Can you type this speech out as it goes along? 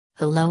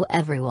Hello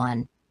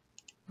everyone.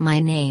 My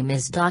name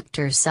is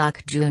Dr.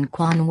 Sok-Jun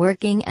Kwon,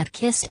 working at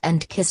KIST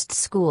and KIST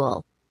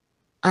School.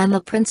 I'm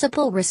a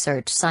principal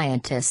research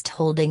scientist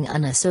holding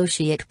an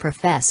associate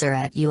professor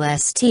at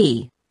UST,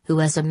 who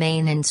is a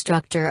main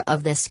instructor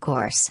of this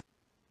course.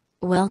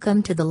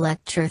 Welcome to the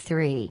Lecture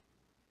 3.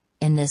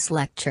 In this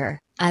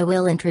lecture, I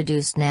will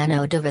introduce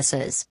nano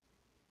devices.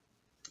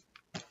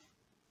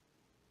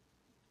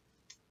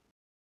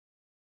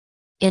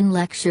 In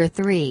Lecture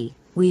 3,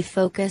 we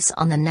focus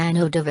on the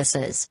nano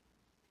devices.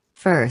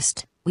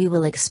 First, we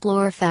will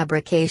explore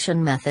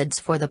fabrication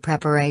methods for the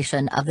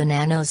preparation of the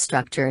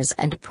nanostructures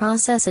and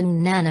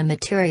processing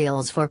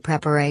nanomaterials for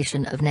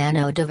preparation of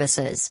nano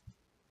devices.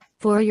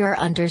 For your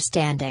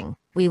understanding,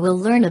 we will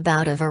learn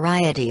about a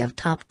variety of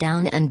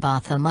top-down and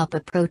bottom-up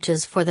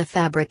approaches for the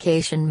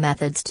fabrication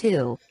methods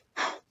too.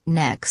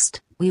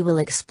 Next, we will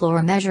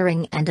explore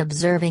measuring and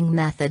observing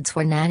methods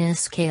for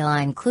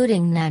nanoscale,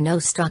 including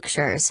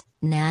nanostructures,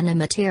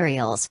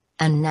 nanomaterials,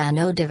 and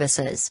nano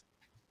devices.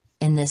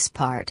 In this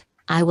part,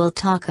 I will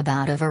talk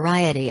about a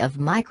variety of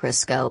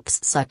microscopes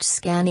such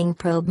scanning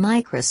probe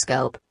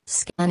microscope,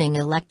 scanning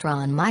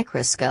electron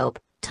microscope,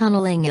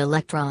 tunneling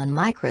electron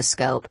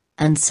microscope,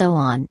 and so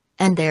on,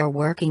 and their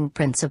working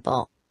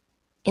principle.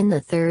 In the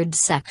third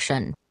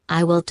section,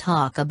 I will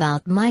talk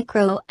about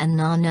micro and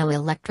nano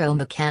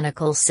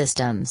electromechanical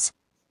systems.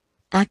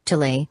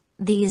 Actually,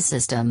 these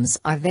systems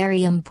are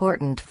very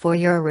important for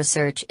your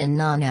research in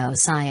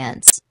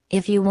nanoscience,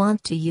 if you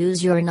want to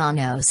use your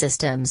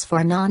nanosystems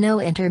for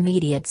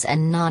nano-intermediates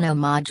and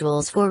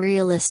nanomodules for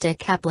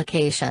realistic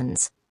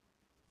applications.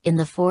 In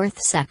the fourth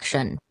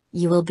section,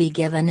 you will be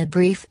given a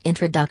brief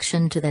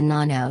introduction to the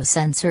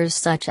nanosensors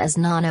such as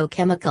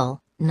nanochemical,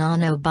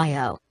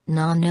 nanobio,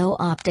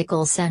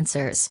 nano-optical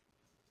sensors.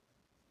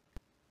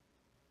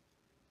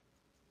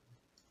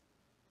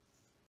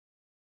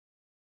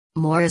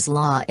 Moore's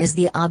law is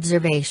the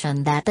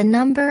observation that the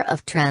number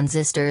of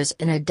transistors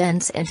in a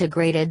dense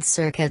integrated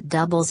circuit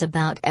doubles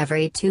about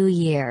every 2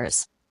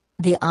 years.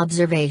 The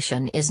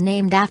observation is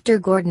named after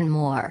Gordon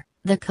Moore,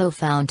 the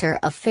co-founder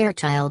of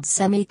Fairchild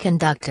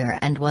Semiconductor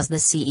and was the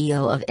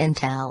CEO of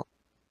Intel.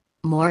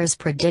 Moore's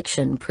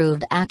prediction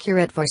proved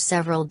accurate for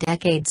several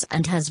decades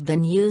and has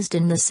been used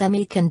in the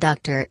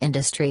semiconductor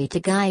industry to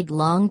guide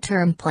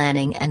long-term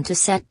planning and to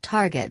set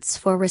targets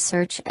for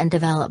research and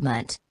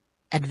development.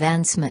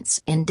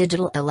 Advancements in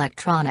digital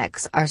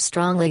electronics are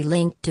strongly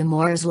linked to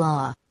Moore's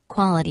law: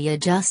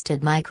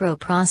 quality-adjusted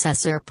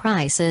microprocessor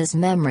prices,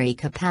 memory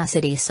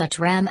capacity such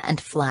RAM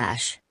and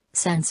flash,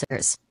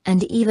 sensors,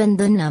 and even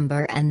the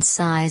number and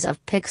size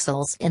of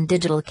pixels in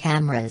digital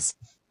cameras.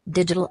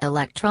 Digital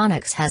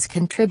electronics has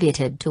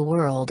contributed to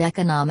world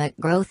economic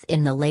growth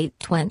in the late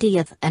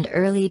 20th and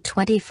early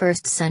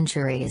 21st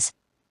centuries.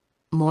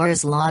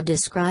 Moore's law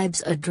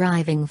describes a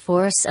driving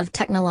force of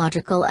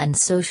technological and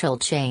social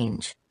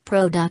change,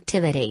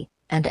 productivity,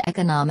 and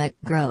economic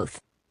growth.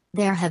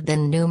 There have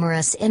been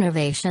numerous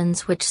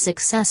innovations which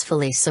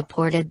successfully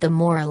supported the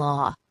Moore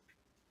law.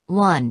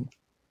 1.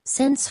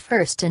 Since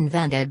first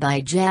invented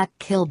by Jack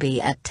Kilby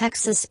at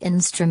Texas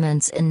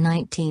Instruments in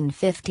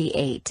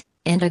 1958,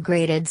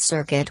 integrated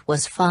circuit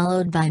was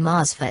followed by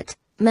MOSFET,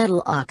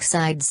 metal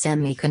oxide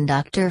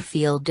semiconductor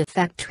field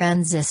effect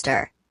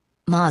transistor.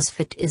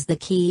 MOSFET is the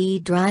key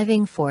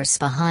driving force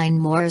behind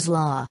Moore's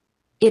law.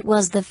 It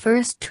was the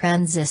first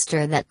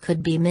transistor that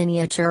could be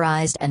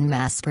miniaturized and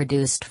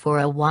mass-produced for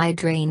a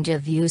wide range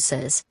of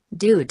uses,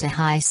 due to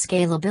high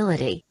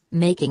scalability,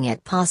 making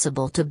it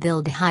possible to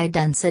build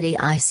high-density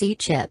IC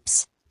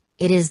chips.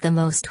 It is the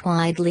most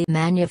widely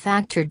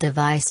manufactured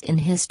device in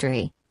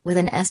history, with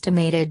an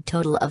estimated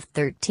total of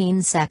 13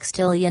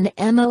 sextillion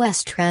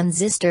MOS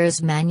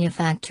transistors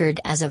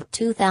manufactured as of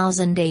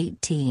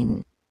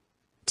 2018.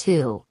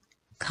 2.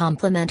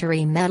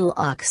 Complementary metal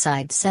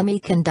oxide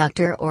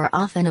semiconductor, or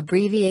often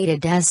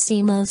abbreviated as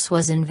CMOS,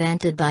 was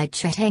invented by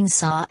Chih-Heng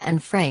Hsia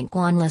and Frank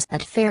Wanless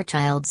at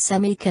Fairchild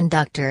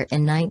Semiconductor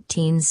in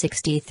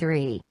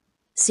 1963.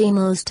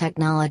 CMOS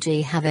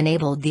technology have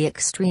enabled the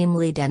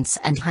extremely dense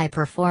and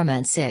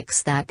high-performance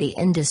ICs that the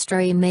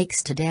industry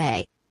makes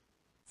today.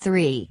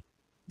 3.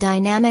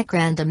 Dynamic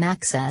random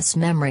access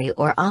memory,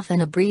 or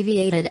often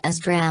abbreviated as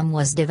DRAM,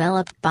 was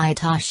developed by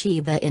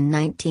Toshiba in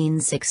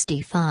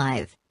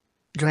 1965.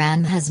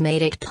 DRAM has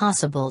made it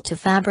possible to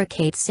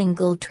fabricate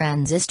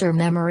single-transistor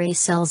memory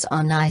cells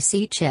on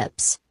IC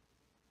chips.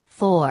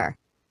 4.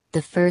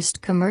 The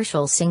first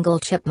commercial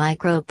single-chip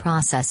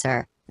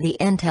microprocessor, the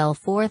Intel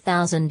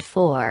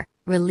 4004,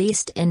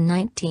 released in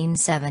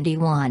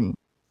 1971.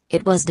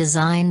 It was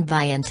designed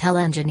by Intel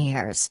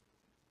engineers.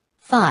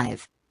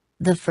 5.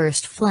 The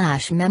first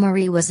flash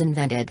memory was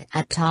invented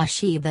at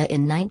Toshiba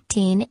in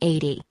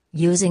 1980,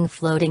 using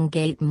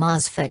floating-gate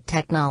MOSFET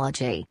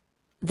technology.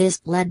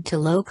 This led to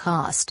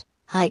low-cost,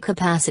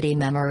 high-capacity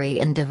memory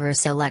in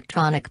diverse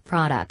electronic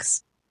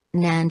products.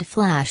 NAND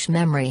flash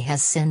memory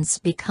has since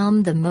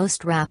become the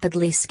most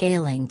rapidly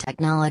scaling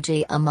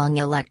technology among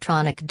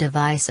electronic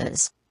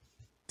devices.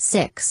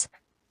 6.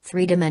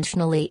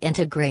 three-dimensionally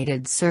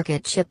integrated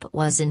circuit chip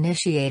was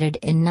initiated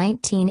in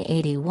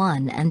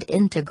 1981 and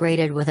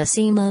integrated with a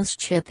CMOS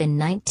chip in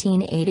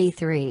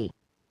 1983.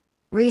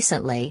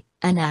 Recently,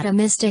 an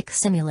atomistic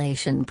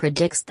simulation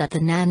predicts that the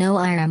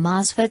nanowire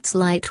MOSFETs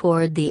lie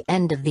toward the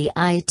end of the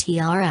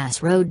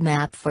ITRS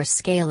roadmap for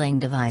scaling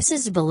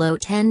devices below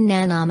 10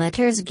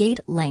 nanometers gate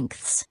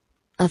lengths.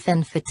 A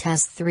FinFET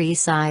has three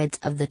sides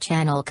of the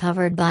channel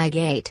covered by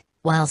gate,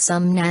 while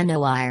some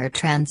nanowire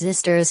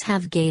transistors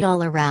have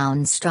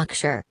gate-all-around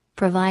structure,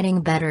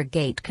 providing better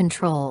gate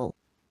control.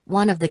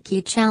 One of the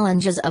key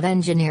challenges of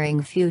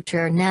engineering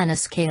future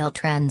nanoscale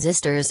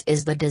transistors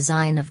is the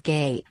design of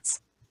gates.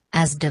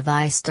 As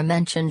device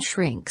dimension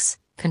shrinks,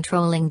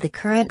 controlling the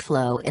current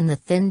flow in the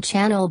thin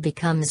channel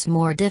becomes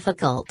more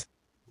difficult.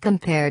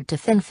 Compared to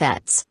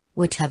FinFETs,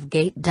 which have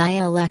gate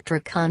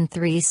dielectric on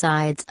three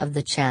sides of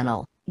the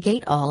channel,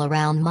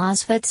 gate-all-around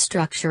MOSFET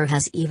structure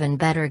has even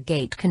better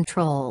gate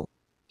control.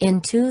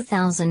 In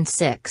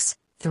 2006,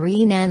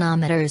 3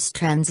 nanometers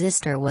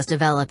transistor was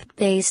developed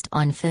based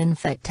on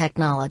FinFET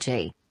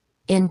technology.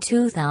 In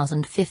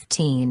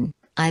 2015,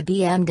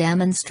 IBM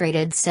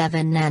demonstrated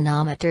 7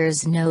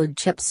 nanometers node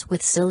chips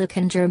with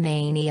silicon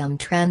germanium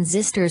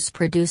transistors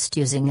produced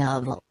using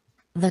UVL.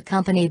 The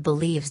company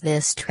believes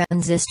this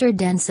transistor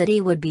density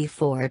would be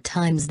 4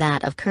 times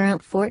that of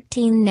current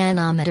 14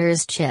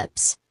 nanometers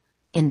chips.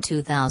 In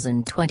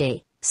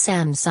 2020,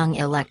 Samsung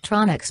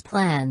Electronics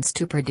plans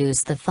to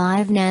produce the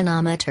 5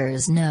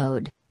 nanometers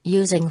node,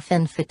 using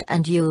FinFET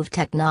and UV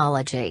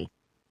technology.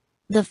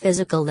 The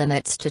physical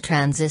limits to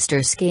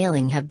transistor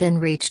scaling have been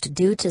reached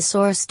due to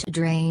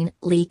source-to-drain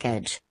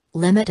leakage,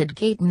 limited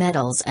gate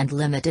metals and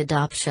limited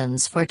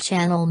options for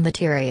channel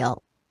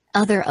material.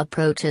 Other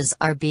approaches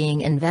are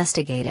being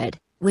investigated,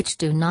 which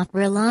do not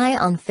rely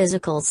on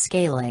physical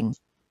scaling.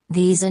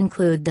 These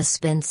include the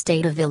spin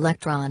state of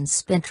electron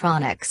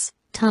spintronics,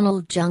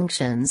 tunnel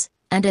junctions,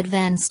 and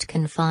advanced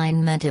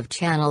confinement of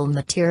channel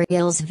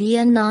materials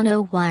via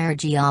nanowire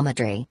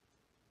geometry.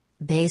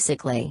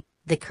 Basically,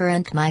 the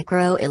current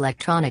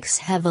microelectronics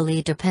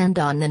heavily depend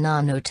on the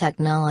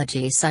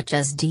nanotechnology such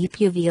as deep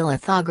UV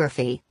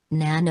lithography,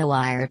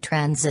 nanowire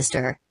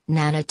transistor,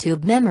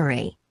 nanotube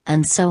memory,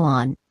 and so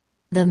on.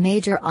 The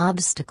major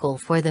obstacle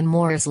for the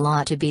Moore's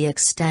law to be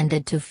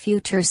extended to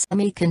future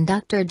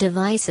semiconductor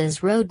devices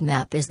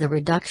roadmap is the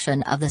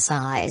reduction of the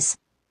size.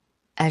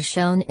 As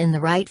shown in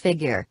the right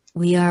figure,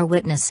 we are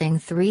witnessing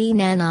 3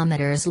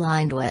 nanometers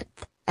line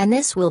width, and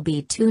this will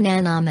be 2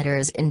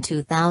 nanometers in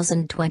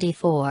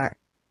 2024.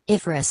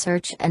 If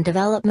research and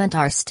development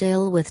are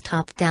still with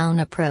top-down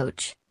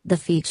approach, the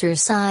feature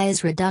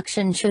size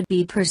reduction should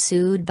be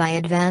pursued by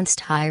advanced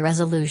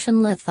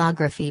high-resolution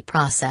lithography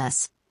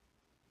process.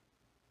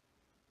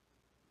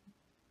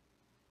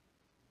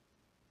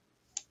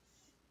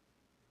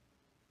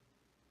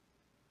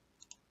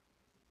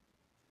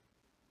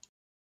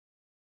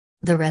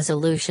 The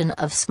resolution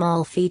of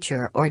small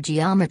feature or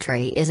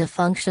geometry is a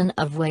function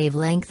of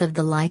wavelength of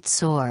the light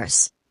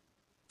source.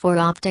 For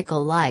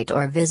optical light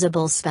or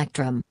visible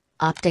spectrum,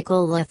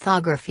 optical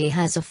lithography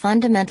has a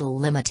fundamental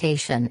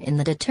limitation in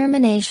the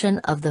determination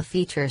of the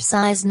feature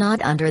size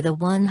not under the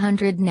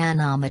 100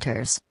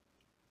 nanometers.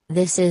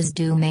 This is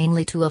due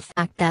mainly to a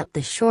fact that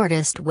the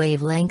shortest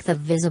wavelength of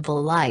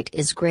visible light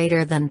is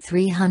greater than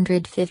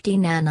 350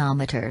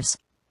 nanometers.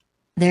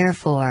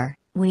 Therefore,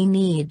 we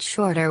need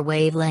shorter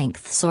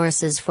wavelength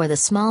sources for the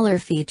smaller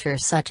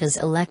features such as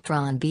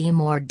electron beam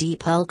or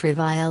deep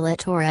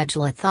ultraviolet or edge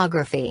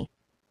lithography.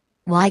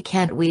 Why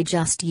can't we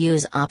just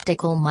use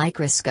optical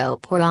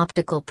microscope or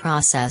optical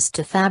process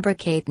to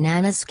fabricate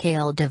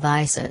nanoscale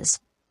devices?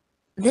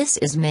 This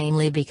is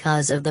mainly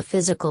because of the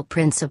physical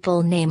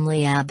principle,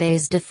 namely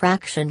Abbe's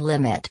diffraction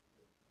limit.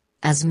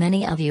 As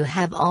many of you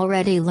have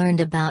already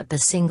learned about the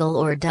single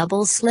or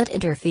double slit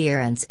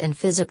interference in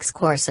physics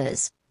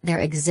courses, there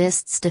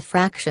exists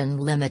diffraction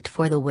limit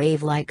for the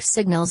wave-like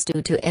signals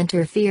due to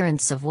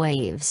interference of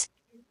waves.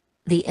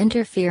 The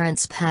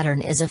interference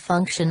pattern is a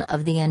function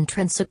of the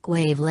intrinsic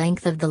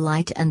wavelength of the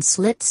light and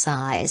slit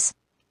size.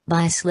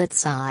 By slit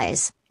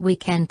size, we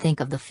can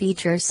think of the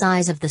feature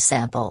size of the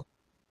sample.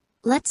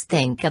 Let's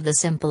think of the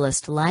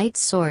simplest light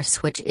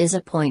source, which is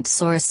a point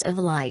source of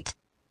light.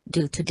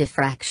 Due to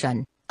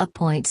diffraction, a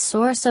point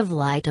source of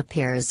light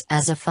appears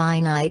as a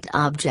finite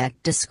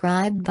object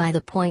described by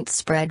the point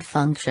spread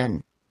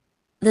function.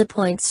 The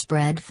point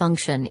spread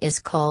function is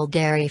called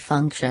Airy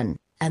function,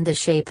 and the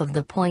shape of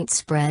the point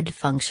spread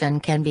function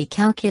can be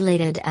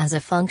calculated as a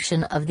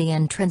function of the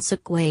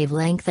intrinsic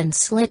wavelength and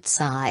slit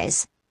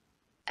size.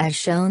 As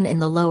shown in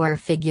the lower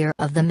figure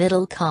of the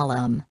middle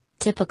column,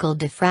 typical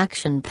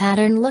diffraction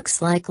pattern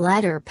looks like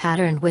ladder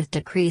pattern with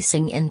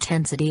decreasing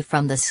intensity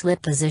from the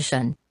slit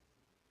position.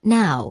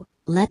 Now,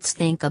 let's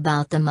think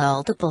about the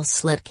multiple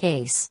slit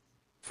case.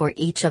 For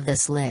each of the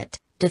slit,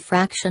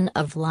 diffraction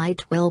of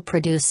light will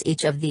produce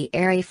each of the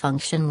Airy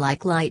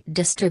function-like light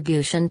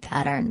distribution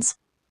patterns.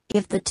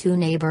 If the two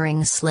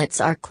neighboring slits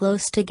are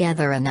close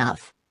together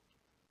enough,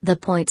 the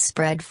point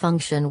spread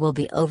function will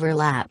be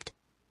overlapped.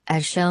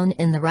 As shown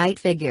in the right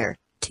figure,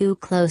 Too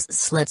close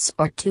slits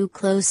or too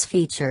close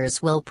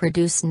features will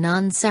produce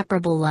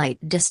non-separable light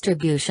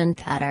distribution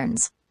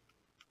patterns.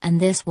 And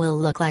this will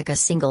look like a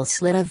single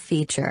slit of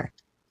feature.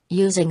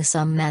 Using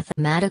some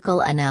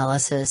mathematical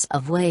analysis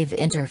of wave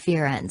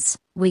interference,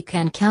 we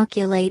can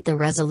calculate the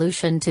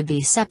resolution to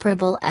be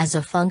separable as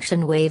a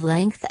function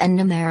wavelength and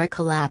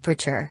numerical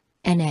aperture,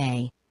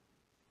 Na.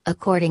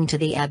 According to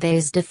the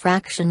Abbe's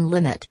diffraction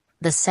limit,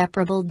 the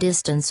separable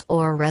distance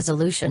or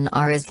resolution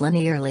R is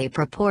linearly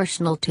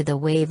proportional to the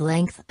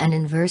wavelength and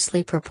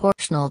inversely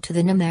proportional to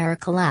the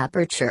numerical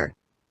aperture.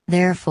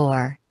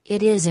 Therefore,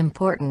 it is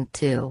important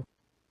to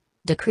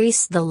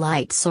decrease the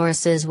light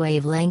source's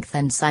wavelength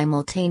and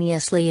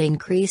simultaneously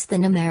increase the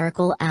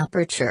numerical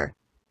aperture.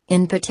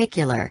 In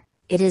particular,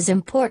 it is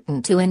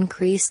important to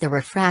increase the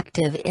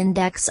refractive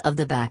index of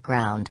the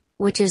background,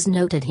 which is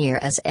noted here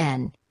as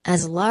n,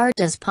 as large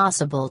as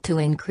possible to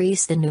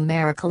increase the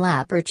numerical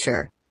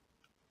aperture.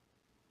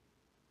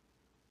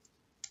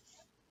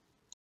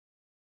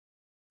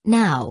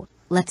 Now,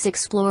 let's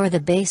explore the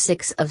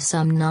basics of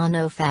some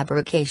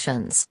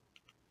nanofabrications.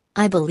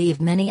 I believe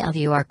many of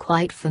you are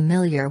quite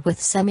familiar with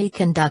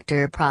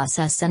semiconductor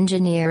process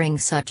engineering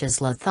such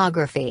as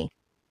lithography.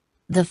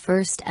 The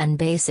first and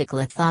basic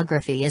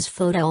lithography is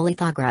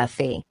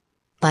photolithography.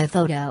 By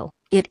photo,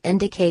 it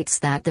indicates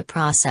that the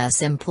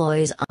process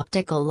employs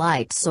optical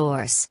light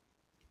source.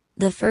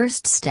 The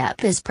first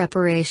step is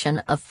preparation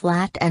of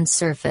flat and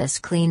surface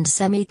cleaned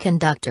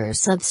semiconductor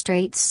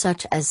substrates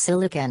such as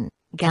silicon,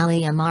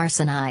 gallium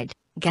arsenide,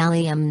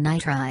 gallium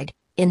nitride,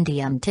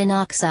 indium tin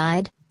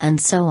oxide,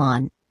 and so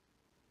on.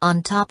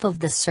 On top of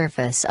the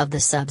surface of the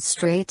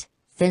substrate,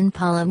 thin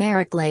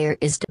polymeric layer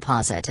is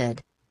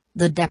deposited.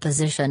 The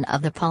deposition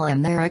of the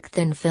polymeric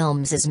thin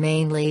films is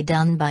mainly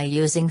done by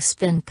using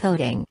spin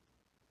coating.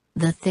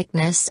 The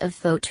thickness of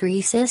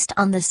photoresist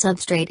on the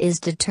substrate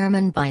is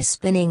determined by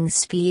spinning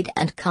speed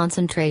and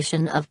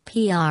concentration of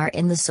PR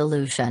in the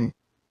solution.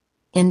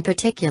 In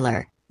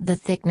particular, the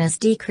thickness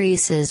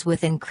decreases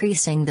with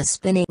increasing the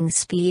spinning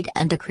speed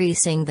and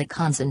decreasing the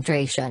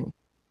concentration.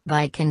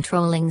 By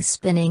controlling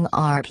spinning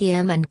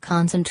RPM and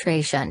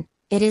concentration,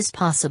 it is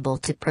possible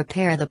to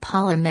prepare the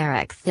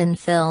polymeric thin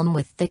film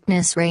with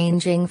thickness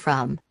ranging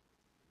from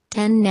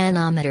 10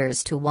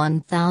 nanometers to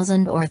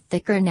 1000 or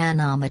thicker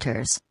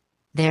nanometers.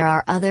 There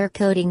are other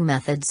coating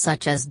methods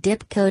such as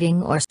dip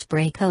coating or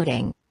spray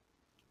coating.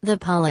 The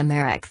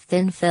polymeric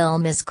thin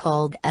film is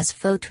called as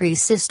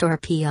photoresist or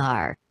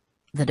PR.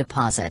 The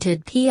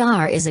deposited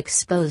PR is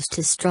exposed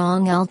to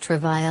strong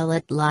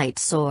ultraviolet light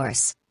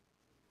source.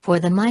 For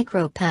the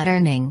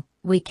micro-patterning,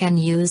 we can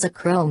use a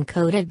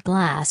chrome-coated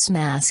glass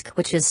mask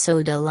which is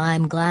soda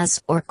lime glass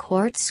or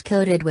quartz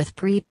coated with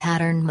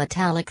pre-patterned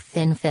metallic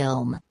thin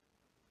film.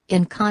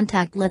 In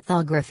contact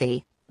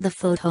lithography, the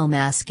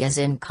photomask is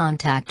in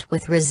contact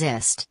with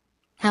resist.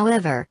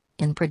 However,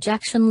 in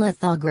projection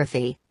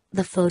lithography,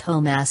 the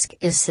photomask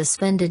is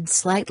suspended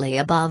slightly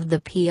above the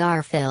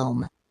PR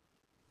film.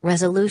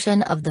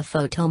 Resolution of the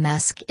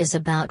photomask is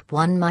about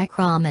 1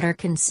 micrometer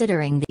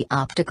considering the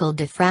optical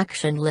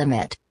diffraction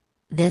limit.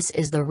 This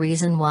is the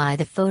reason why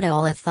the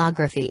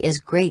photolithography is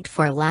great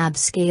for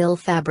lab-scale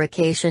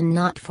fabrication,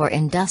 not for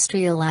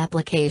industrial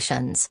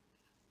applications.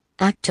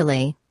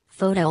 Actually,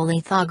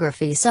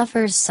 photolithography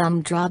suffers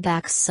some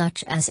drawbacks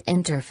such as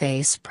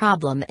interface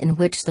problem in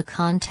which the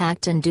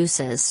contact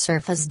induces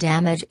surface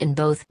damage in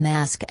both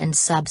mask and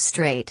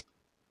substrate.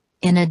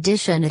 In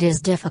addition, it is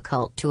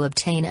difficult to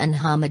obtain an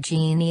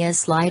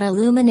homogeneous light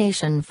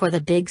illumination for the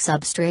big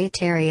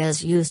substrate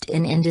areas used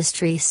in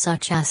industry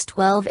such as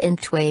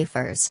 12-inch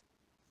wafers.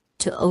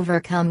 To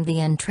overcome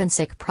the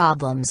intrinsic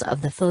problems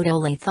of the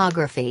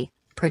photolithography,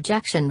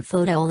 projection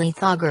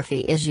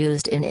photolithography is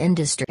used in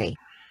industry.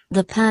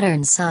 The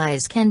pattern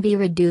size can be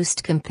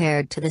reduced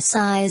compared to the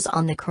size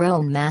on the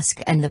chrome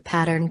mask, and the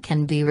pattern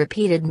can be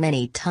repeated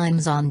many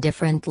times on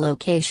different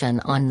location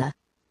on the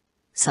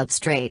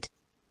substrate.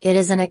 It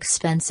is an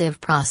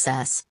expensive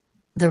process.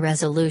 The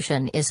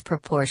resolution is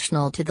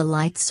proportional to the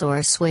light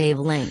source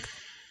wavelength.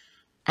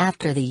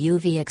 After the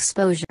UV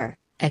exposure,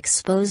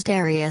 exposed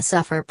area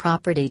suffer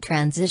property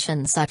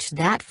transition such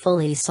that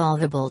fully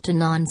solvable to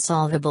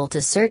non-solvable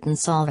to certain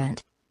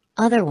solvent.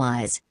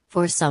 Otherwise,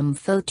 for some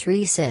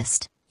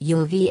photoresist,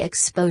 UV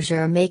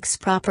exposure makes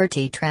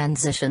property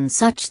transition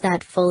such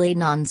that fully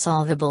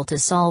non-solvable to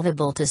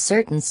solvable to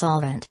certain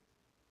solvent.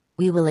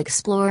 We will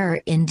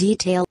explore in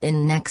detail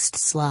in next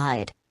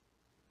slide.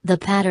 The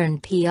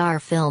pattern PR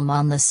film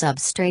on the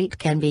substrate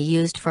can be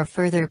used for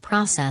further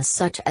process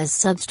such as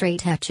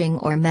substrate etching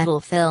or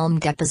metal film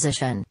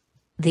deposition.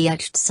 The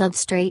etched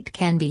substrate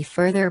can be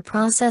further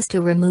processed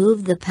to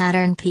remove the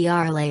pattern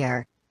PR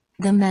layer.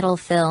 The metal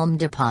film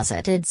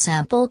deposited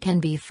sample can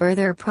be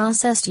further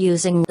processed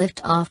using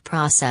lift-off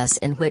process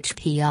in which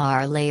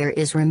PR layer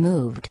is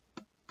removed.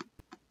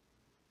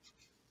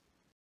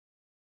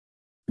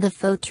 The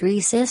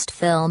photoresist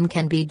film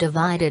can be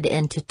divided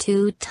into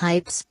two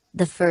types.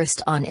 The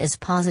first one is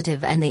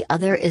positive and the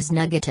other is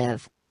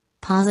negative.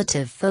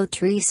 Positive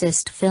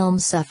photoresist film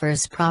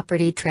suffers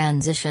property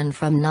transition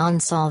from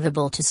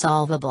non-solvable to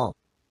solvable.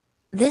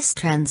 This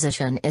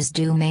transition is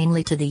due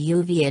mainly to the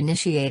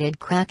UV-initiated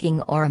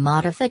cracking or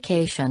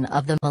modification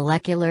of the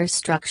molecular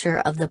structure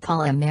of the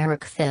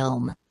polymeric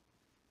film.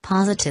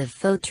 Positive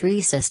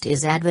photoresist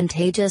is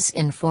advantageous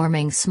in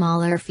forming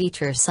smaller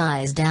feature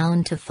size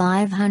down to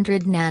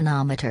 500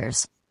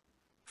 nanometers.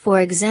 For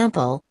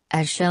example,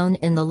 as shown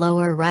in the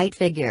lower right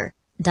figure,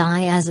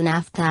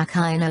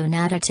 diazinaphthacino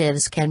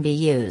additives can be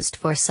used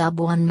for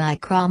sub-1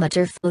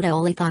 micrometer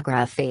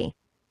photolithography.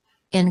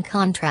 In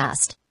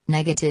contrast,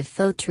 negative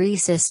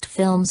photoresist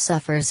film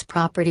suffers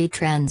property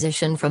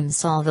transition from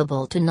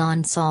solvable to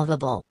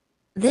non-solvable.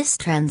 This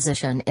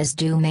transition is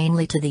due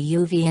mainly to the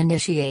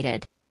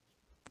UV-initiated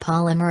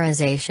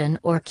polymerization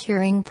or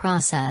curing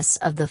process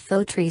of the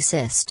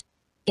photoresist.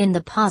 In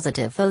the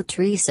positive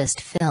photoresist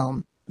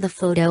film, the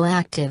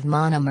photoactive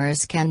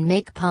monomers can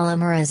make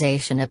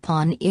polymerization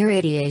upon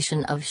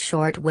irradiation of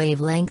short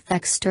wavelength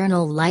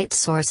external light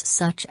source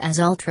such as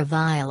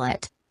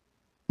ultraviolet.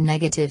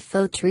 Negative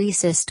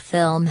photoresist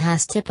film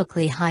has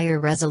typically higher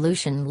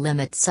resolution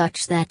limit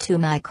such that 2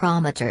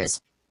 micrometers.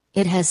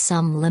 It has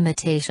some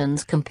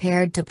limitations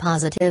compared to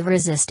positive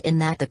resist in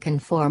that the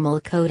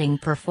conformal coating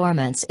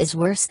performance is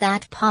worse than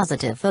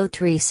positive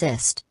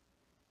photoresist.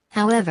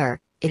 However,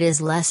 it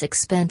is less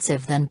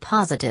expensive than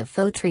positive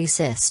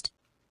photoresist.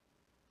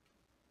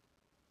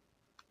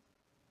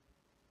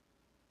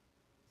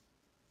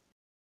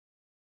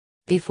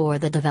 Before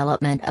the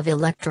development of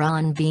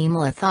electron beam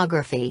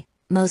lithography,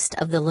 most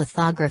of the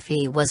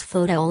lithography was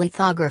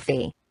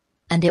photolithography.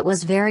 And it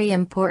was very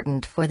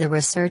important for the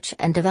research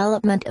and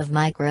development of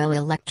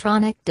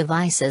microelectronic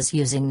devices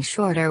using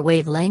shorter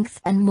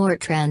wavelength and more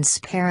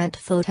transparent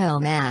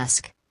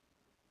photomask.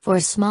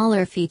 For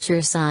smaller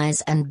feature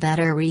size and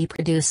better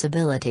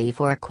reproducibility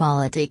for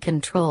quality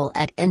control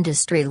at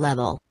industry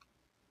level.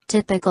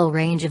 Typical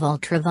range of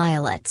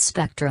ultraviolet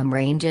spectrum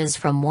ranges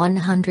from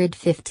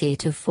 150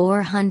 to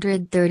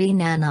 430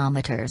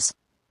 nanometers.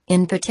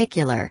 In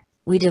particular,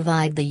 we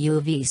divide the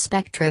UV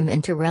spectrum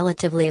into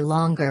relatively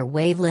longer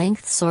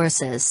wavelength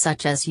sources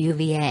such as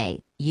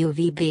UVA,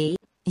 UVB,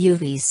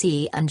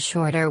 UVC and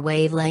shorter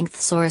wavelength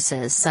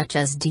sources such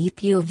as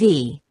deep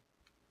UV.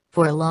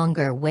 For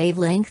longer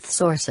wavelength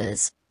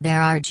sources,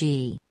 there are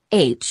G,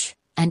 H,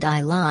 and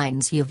I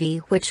lines UV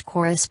which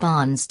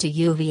corresponds to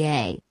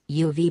UVA,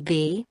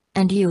 UVB,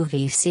 and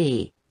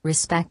UVC,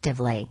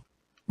 respectively.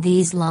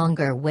 These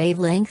longer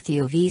wavelength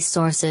UV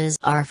sources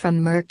are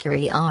from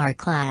mercury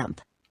arc lamp.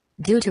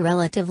 Due to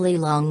relatively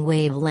long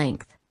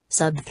wavelength,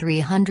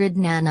 sub-300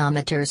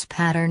 nanometers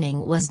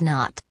patterning was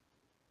not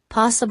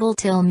possible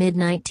till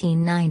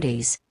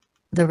mid-1990s.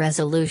 The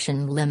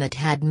resolution limit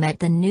had met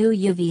the new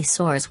UV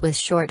source with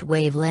short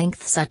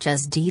wavelength such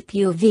as deep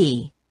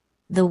UV.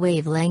 The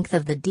wavelength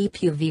of the deep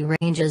UV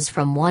ranges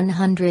from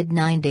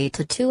 190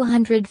 to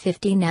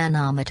 250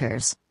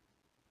 nanometers.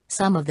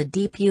 Some of the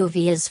deep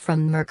UV is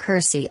from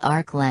mercury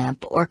arc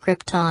lamp or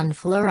krypton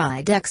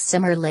fluoride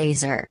excimer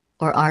laser,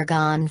 or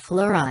argon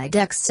fluoride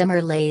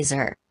excimer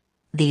laser.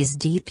 These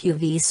deep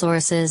UV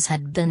sources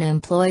had been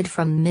employed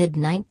from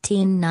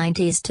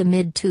mid-1990s to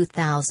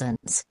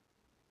mid-2000s.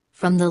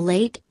 From the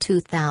late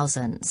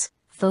 2000s,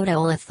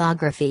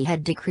 photolithography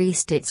had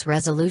decreased its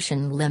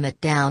resolution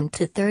limit down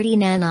to 30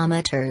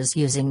 nanometers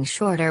using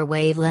shorter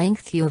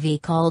wavelength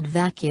UV called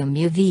vacuum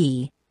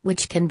UV,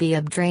 which can be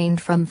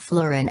obtained from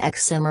fluorine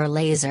excimer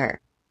laser.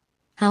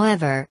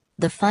 However,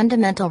 the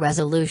fundamental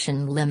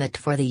resolution limit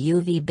for the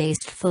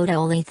UV-based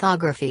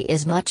photolithography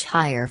is much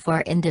higher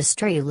for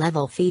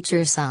industry-level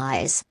feature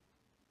size.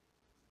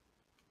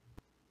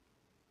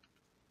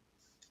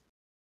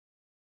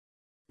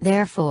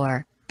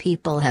 Therefore,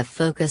 people have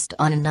focused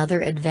on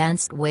another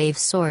advanced wave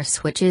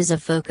source which is a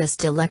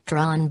focused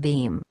electron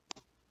beam.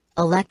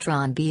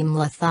 Electron beam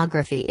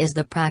lithography is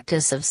the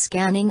practice of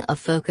scanning a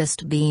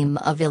focused beam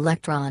of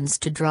electrons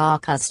to draw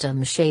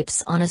custom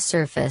shapes on a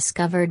surface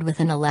covered with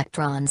an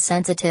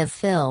electron-sensitive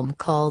film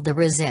called the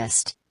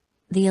resist.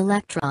 The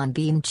electron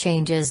beam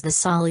changes the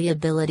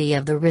solubility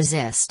of the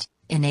resist,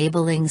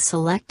 enabling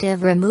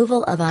selective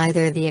removal of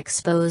either the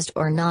exposed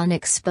or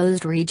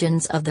non-exposed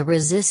regions of the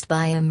resist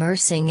by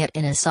immersing it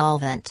in a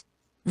solvent.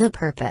 The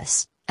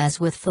purpose, as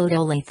with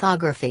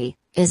photolithography,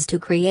 is to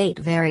create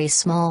very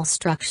small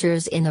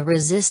structures in the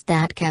resist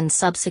that can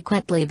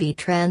subsequently be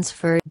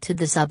transferred to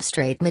the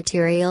substrate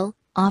material,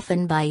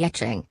 often by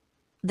etching.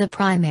 The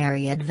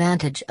primary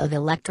advantage of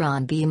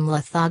electron beam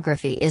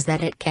lithography is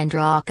that it can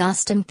draw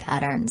custom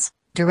patterns,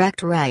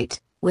 direct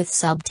write, with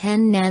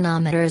sub-10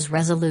 nanometers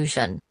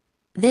resolution.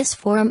 This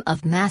form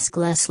of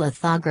maskless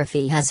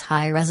lithography has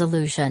high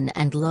resolution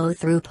and low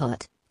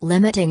throughput,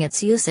 limiting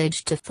its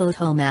usage to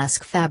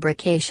photomask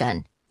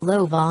fabrication,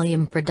 low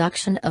volume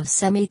production of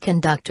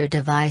semiconductor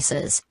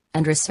devices,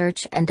 and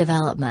research and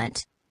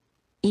development.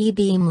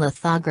 E-beam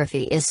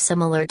lithography is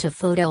similar to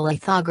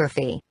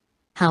photolithography.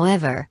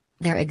 However,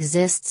 there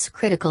exists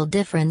critical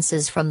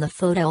differences from the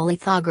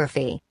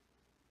photolithography.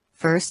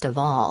 First of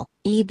all,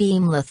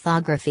 E-beam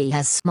lithography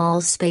has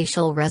small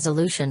spatial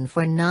resolution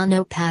for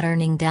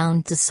nano-patterning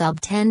down to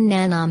sub-10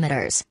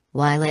 nanometers,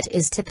 while it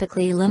is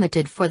typically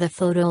limited for the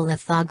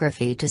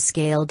photolithography to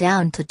scale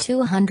down to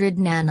 200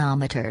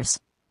 nanometers.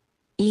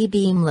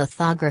 E-beam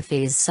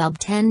lithography's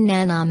sub-10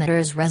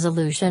 nanometers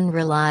resolution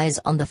relies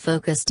on the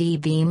focused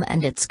E-beam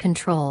and its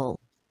control.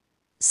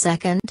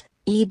 Second,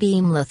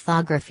 E-beam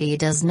lithography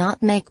does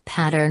not make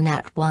pattern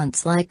at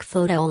once like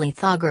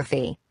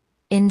photolithography.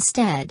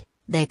 Instead,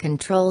 they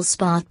control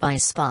spot by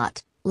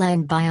spot,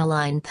 line by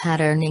line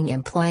patterning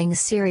employing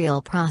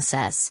serial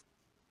process.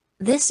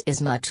 This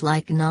is much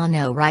like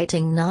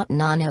nano-writing, not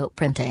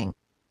nano-printing.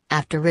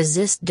 After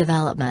resist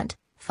development,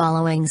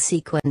 following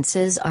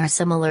sequences are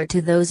similar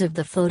to those of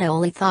the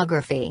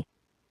photolithography.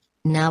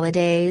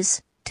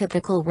 Nowadays,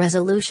 typical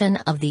resolution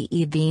of the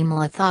E-beam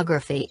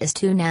lithography is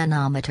 2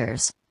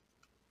 nanometers.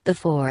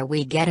 Before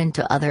we get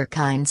into other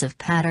kinds of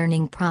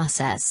patterning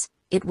process,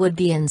 it would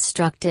be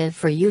instructive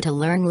for you to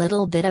learn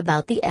little bit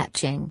about the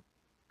etching.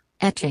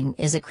 Etching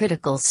is a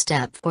critical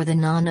step for the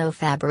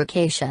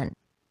nanofabrication.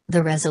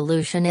 The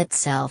resolution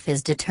itself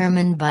is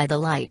determined by the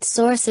light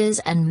sources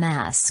and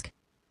mask.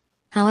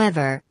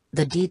 However,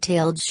 the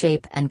detailed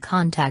shape and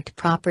contact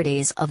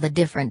properties of the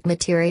different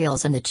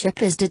materials in the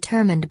chip is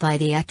determined by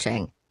the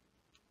etching.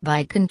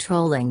 By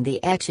controlling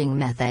the etching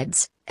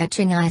methods,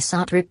 etching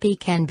isotropy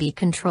can be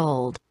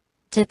controlled.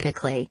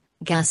 Typically,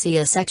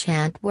 gaseous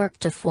etchant work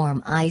to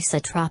form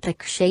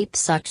isotropic shape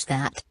such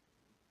that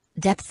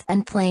depth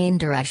and plane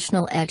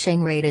directional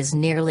etching rate is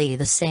nearly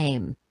the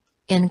same.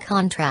 In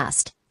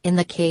contrast, in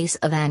the case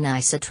of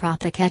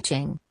anisotropic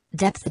etching,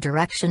 depth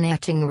direction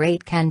etching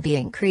rate can be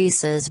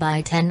increases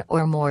by 10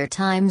 or more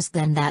times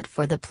than that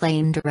for the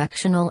plane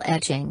directional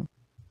etching.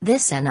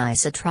 This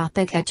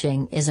anisotropic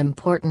etching is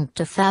important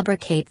to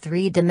fabricate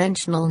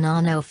three-dimensional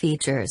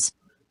nanofeatures.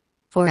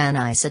 For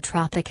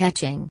anisotropic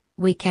etching,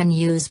 we can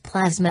use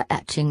plasma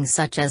etching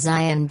such as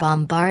ion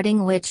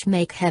bombarding, which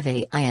make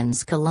heavy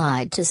ions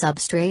collide to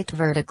substrate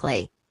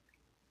vertically.